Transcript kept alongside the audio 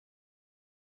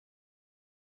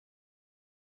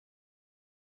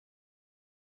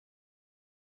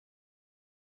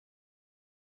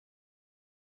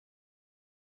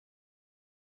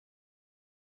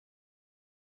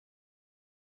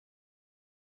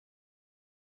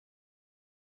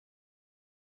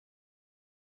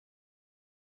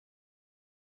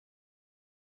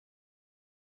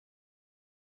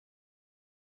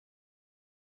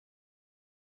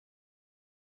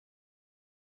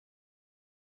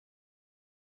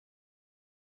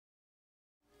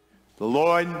The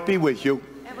Lord be with you.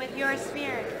 And with your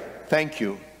spirit. Thank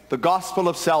you. The Gospel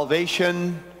of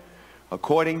Salvation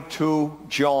according to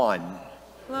John.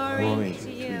 Glory to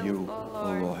you,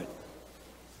 O Lord.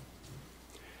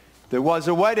 There was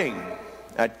a wedding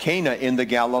at Cana in the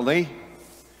Galilee,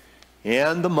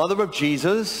 and the mother of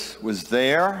Jesus was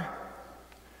there.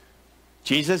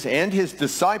 Jesus and his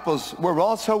disciples were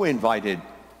also invited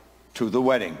to the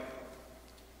wedding.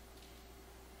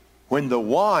 When the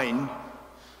wine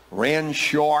ran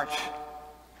short,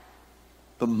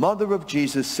 the mother of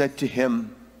Jesus said to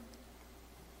him,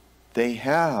 "They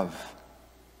have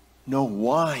no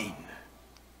wine."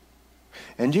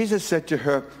 And Jesus said to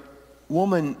her,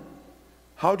 "Woman,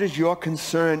 how does your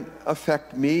concern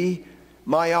affect me?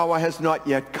 My hour has not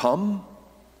yet come."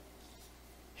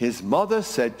 His mother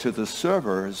said to the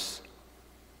servers,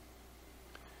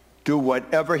 "Do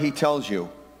whatever he tells you."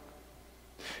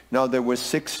 Now there were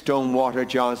 6 stone water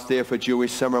jars there for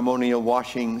Jewish ceremonial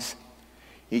washings,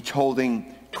 each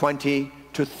holding 20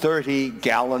 to 30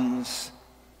 gallons.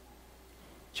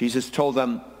 Jesus told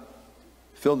them,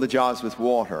 "Fill the jars with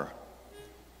water."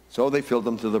 So they filled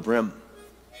them to the brim.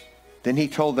 Then he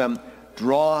told them,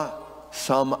 "Draw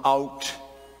some out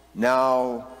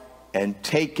now and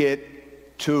take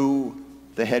it to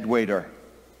the head waiter."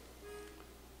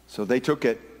 So they took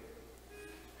it.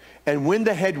 And when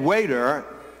the head waiter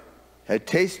had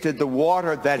tasted the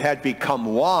water that had become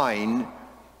wine,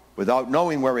 without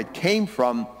knowing where it came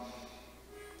from,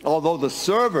 although the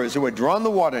servers who had drawn the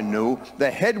water knew,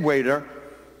 the head waiter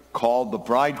called the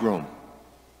bridegroom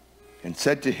and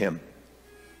said to him,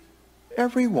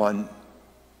 "Everyone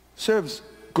serves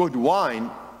good wine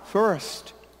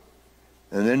first,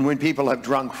 and then when people have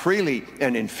drunk freely,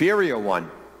 an inferior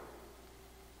one.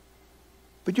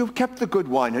 But you've kept the good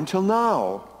wine until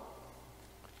now."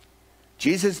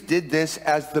 Jesus did this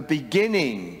as the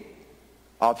beginning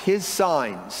of his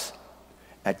signs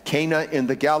at Cana in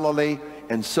the Galilee,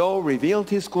 and so revealed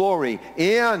his glory,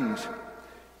 and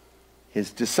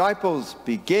his disciples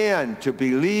began to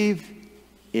believe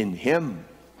in him.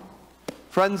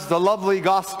 Friends, the lovely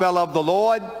gospel of the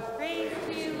Lord. Praise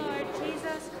to you, Lord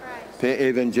Jesus Christ. Per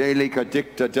evangelica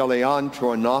dicta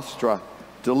deleantur nostra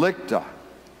delicta.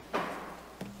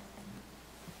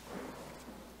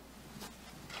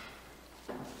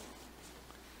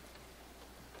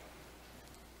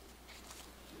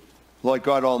 Lord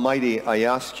God Almighty, I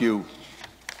ask you,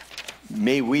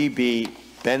 may we be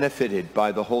benefited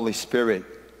by the Holy Spirit,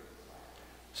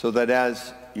 so that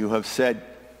as you have said,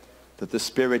 that the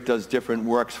Spirit does different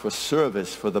works for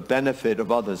service, for the benefit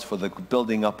of others, for the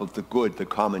building up of the good, the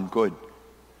common good.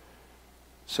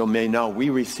 So may now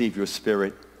we receive your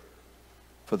Spirit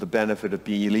for the benefit of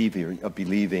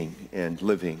believing and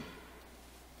living.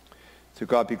 To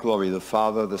God be glory, the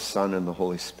Father, the Son, and the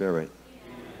Holy Spirit.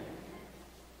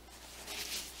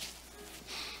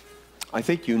 I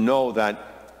think you know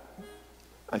that,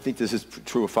 I think this is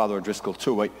true of Father O'Driscoll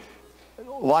too.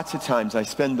 Lots of times I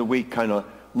spend the week kind of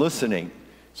listening.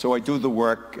 So I do the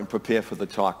work and prepare for the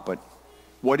talk. But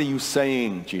what are you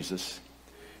saying, Jesus?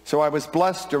 So I was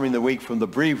blessed during the week from the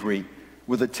breviary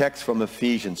with a text from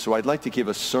Ephesians. So I'd like to give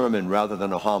a sermon rather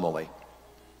than a homily.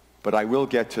 But I will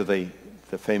get to the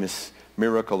famous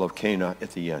miracle of Cana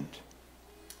at the end.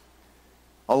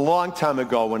 A long time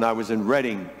ago when I was in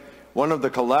Reading, one of the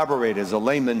collaborators, a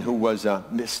layman who was a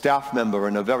staff member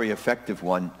and a very effective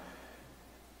one,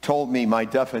 told me my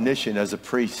definition as a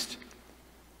priest.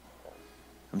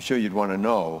 I'm sure you'd want to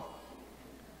know.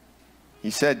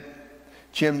 He said,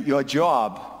 "Jim, your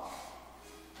job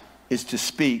is to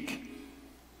speak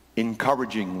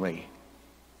encouragingly."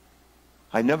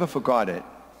 I never forgot it.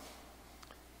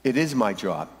 It is my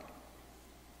job.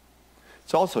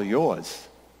 It's also yours.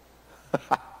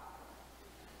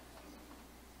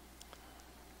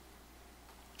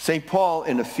 St. Paul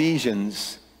in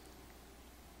Ephesians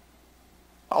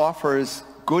offers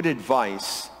good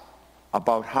advice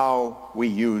about how we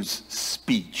use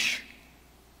speech.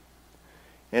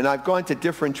 And I've gone to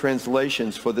different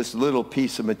translations for this little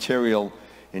piece of material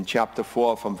in chapter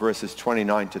 4 from verses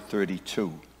 29 to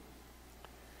 32.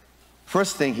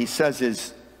 First thing he says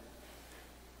is,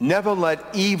 never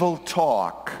let evil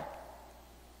talk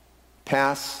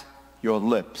pass your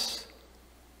lips.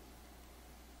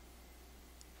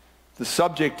 The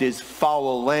subject is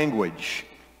foul language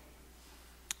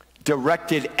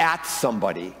directed at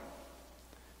somebody.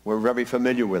 We're very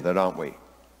familiar with it, aren't we?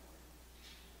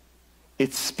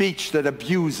 It's speech that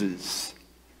abuses.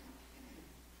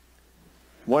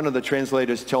 One of the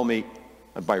translators told me,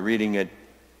 by reading it,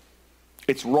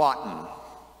 it's rotten.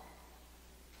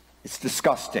 It's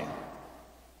disgusting.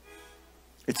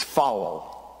 It's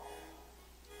foul.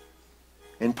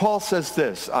 And Paul says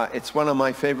this, it's one of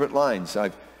my favorite lines.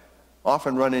 I've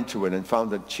often run into it and found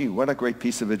that, gee, what a great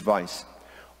piece of advice.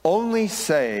 Only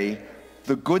say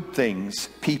the good things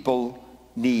people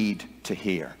need to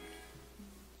hear.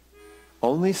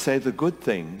 Only say the good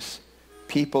things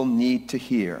people need to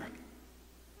hear.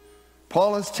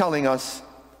 Paul is telling us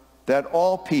that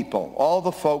all people, all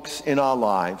the folks in our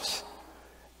lives,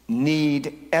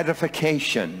 need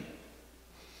edification.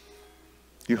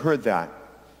 You heard that.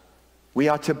 We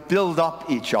are to build up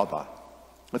each other.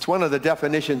 That's one of the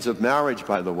definitions of marriage,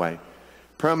 by the way.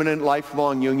 Permanent,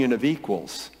 lifelong union of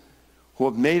equals who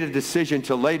have made a decision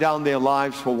to lay down their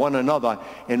lives for one another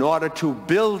in order to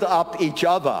build up each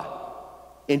other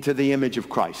into the image of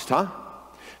Christ, huh?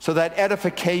 So that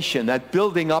edification, that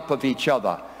building up of each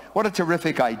other, what a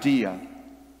terrific idea.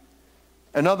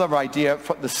 Another idea,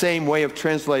 for the same way of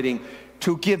translating,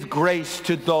 to give grace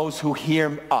to those who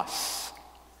hear us.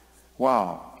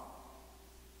 Wow.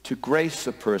 To grace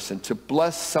a person, to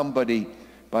bless somebody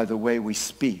by the way we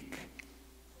speak.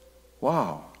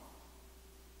 Wow.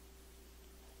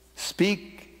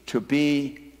 Speak to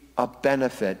be a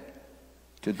benefit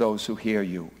to those who hear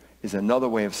you is another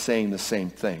way of saying the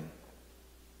same thing.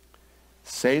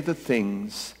 Say the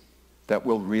things that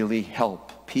will really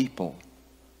help people.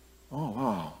 Oh,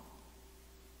 wow.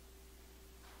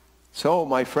 So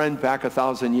my friend back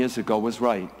 1,000 years ago was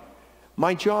right.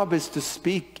 My job is to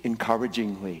speak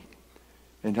encouragingly.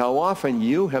 And how often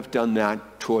you have done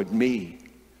that toward me.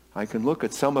 I can look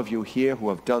at some of you here who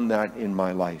have done that in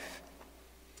my life.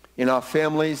 In our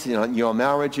families, in your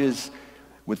marriages,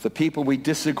 with the people we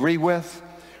disagree with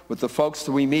the folks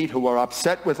that we meet who are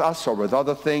upset with us or with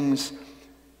other things,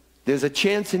 there's a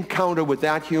chance encounter with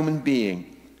that human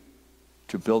being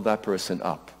to build that person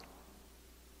up.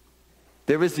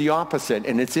 There is the opposite,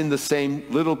 and it's in the same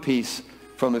little piece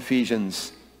from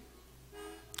Ephesians.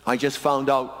 I just found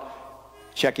out,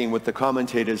 checking with the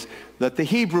commentators, that the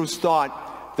Hebrews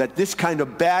thought that this kind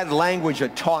of bad language or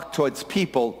talk towards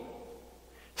people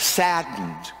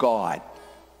saddened God.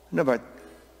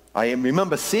 I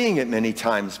remember seeing it many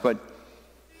times, but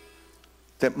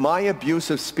that my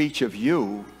abusive speech of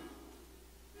you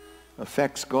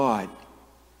affects God.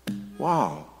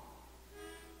 Wow.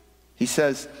 He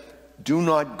says, do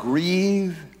not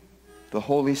grieve the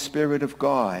Holy Spirit of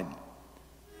God,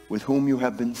 with whom you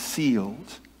have been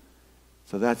sealed.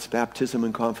 So that's baptism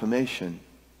and confirmation.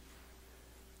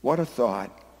 What a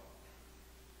thought.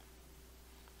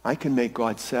 I can make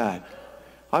God sad.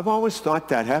 I've always thought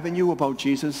that, haven't you, about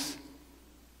Jesus?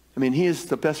 I mean, he is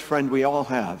the best friend we all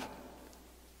have.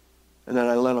 And then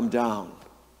I let him down.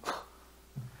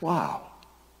 Wow.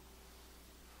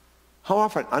 How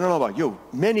often, I don't know about you,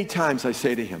 many times I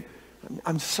say to him,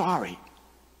 I'm sorry.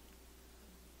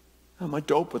 I'm a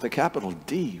dope with a capital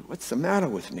D. What's the matter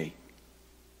with me?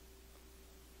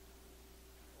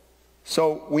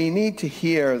 So we need to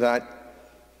hear that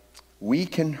we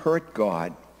can hurt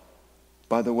God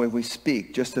by the way we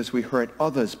speak, just as we hurt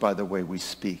others by the way we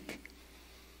speak.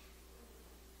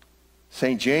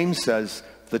 St. James says,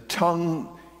 the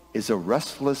tongue is a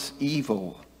restless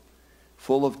evil,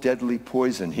 full of deadly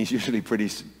poison. He's usually pretty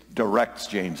direct,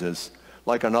 James is.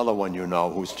 Like another one you know,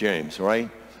 who's James, right?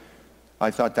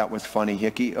 I thought that was funny,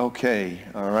 Hickey. Okay,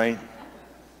 all right.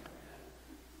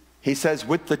 He says,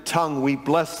 with the tongue we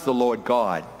bless the Lord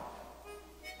God,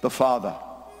 the Father.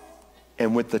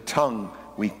 And with the tongue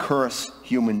we curse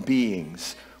human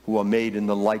beings who are made in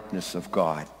the likeness of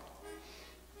God.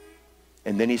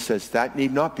 And then he says, that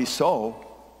need not be so.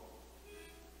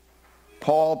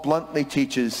 Paul bluntly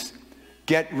teaches,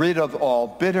 get rid of all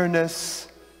bitterness,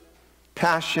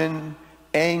 passion,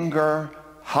 anger,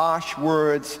 harsh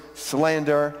words,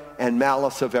 slander, and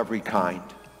malice of every kind.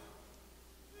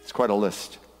 It's quite a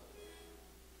list.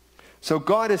 So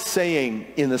God is saying,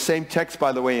 in the same text,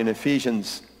 by the way, in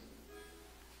Ephesians,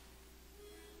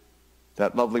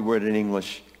 that lovely word in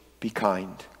English, be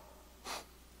kind.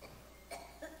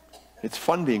 It's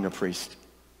fun being a priest.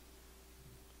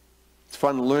 It's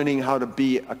fun learning how to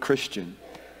be a Christian.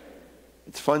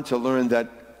 It's fun to learn that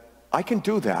I can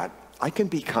do that. I can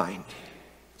be kind.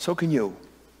 So can you.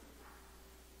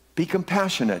 Be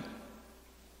compassionate.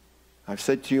 I've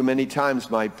said to you many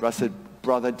times, my blessed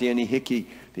brother Danny Hickey,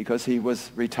 because he was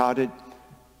retarded,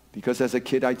 because as a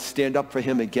kid I'd stand up for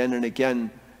him again and again,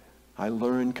 I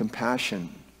learned compassion.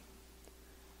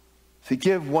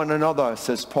 Forgive one another,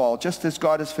 says Paul, just as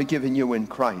God has forgiven you in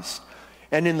Christ.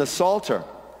 And in the Psalter,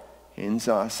 in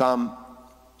Psalm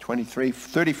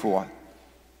 23:34,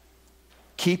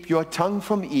 keep your tongue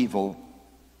from evil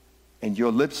and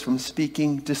your lips from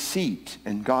speaking deceit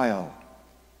and guile.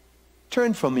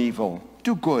 Turn from evil,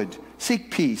 do good, seek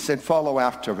peace, and follow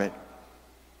after it.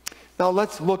 Now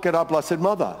let's look at our Blessed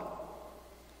Mother.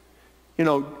 You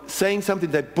know, saying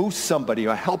something that boosts somebody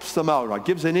or helps them out or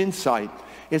gives an insight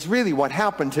is really what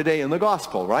happened today in the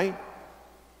gospel, right?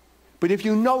 But if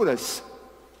you notice,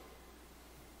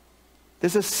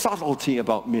 there's a subtlety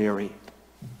about Mary.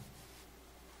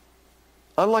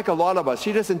 Unlike a lot of us,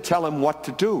 she doesn't tell him what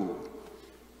to do.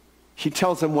 She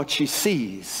tells him what she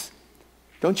sees.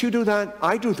 Don't you do that?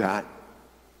 I do that.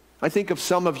 I think of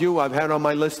some of you I've had on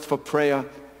my list for prayer.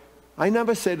 I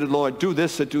never say to the Lord, do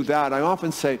this or do that. I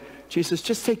often say, Jesus,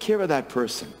 just take care of that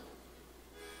person.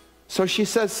 So she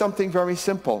says something very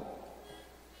simple.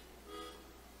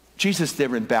 Jesus,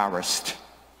 they're embarrassed.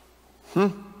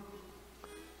 They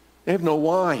have no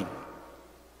wine.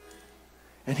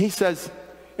 And he says,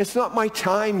 it's not my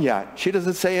time yet. She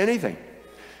doesn't say anything.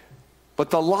 But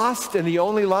the last and the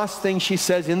only last thing she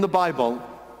says in the Bible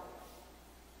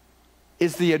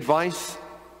is the advice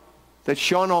that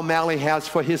Sean O'Malley has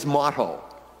for his motto.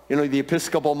 You know, the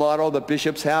Episcopal motto the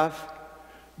bishops have?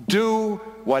 Do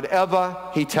whatever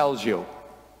he tells you.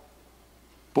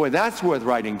 Boy, that's worth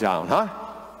writing down, huh?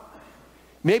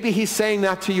 Maybe he's saying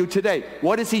that to you today.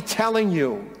 What is he telling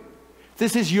you?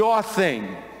 This is your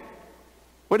thing.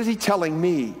 What is he telling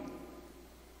me?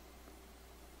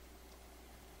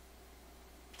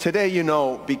 Today, you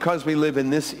know, because we live in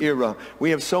this era,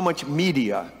 we have so much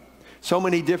media, so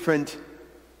many different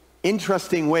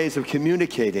interesting ways of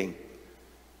communicating,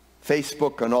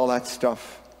 Facebook and all that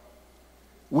stuff.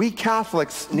 We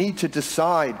Catholics need to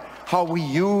decide how we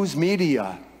use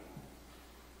media,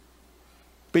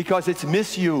 because it's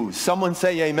misused. Someone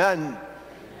say amen.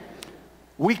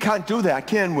 We can't do that,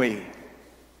 can we?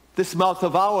 This mouth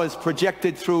of ours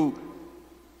projected through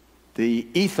the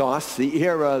ethos, the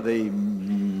era,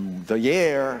 the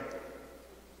year.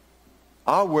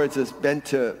 Our words is meant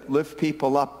to lift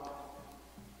people up,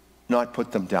 not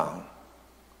put them down.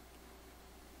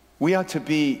 We are to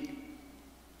be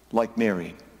like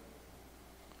Mary.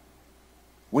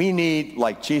 We need,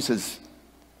 like Jesus,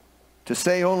 to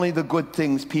say only the good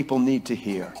things people need to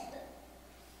hear.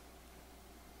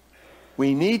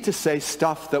 We need to say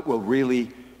stuff that will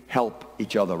really help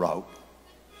each other out.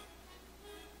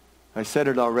 I said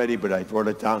it already, but I wrote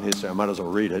it down here, so I might as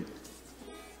well read it.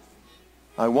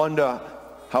 I wonder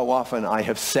how often I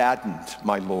have saddened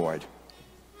my Lord,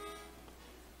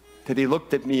 that he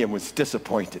looked at me and was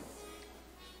disappointed.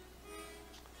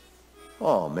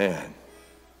 Oh, man.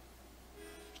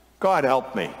 God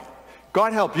help me.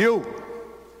 God help you.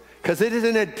 Because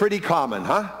isn't it pretty common,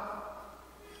 huh?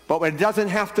 But it doesn't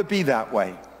have to be that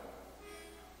way.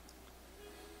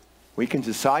 We can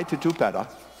decide to do better.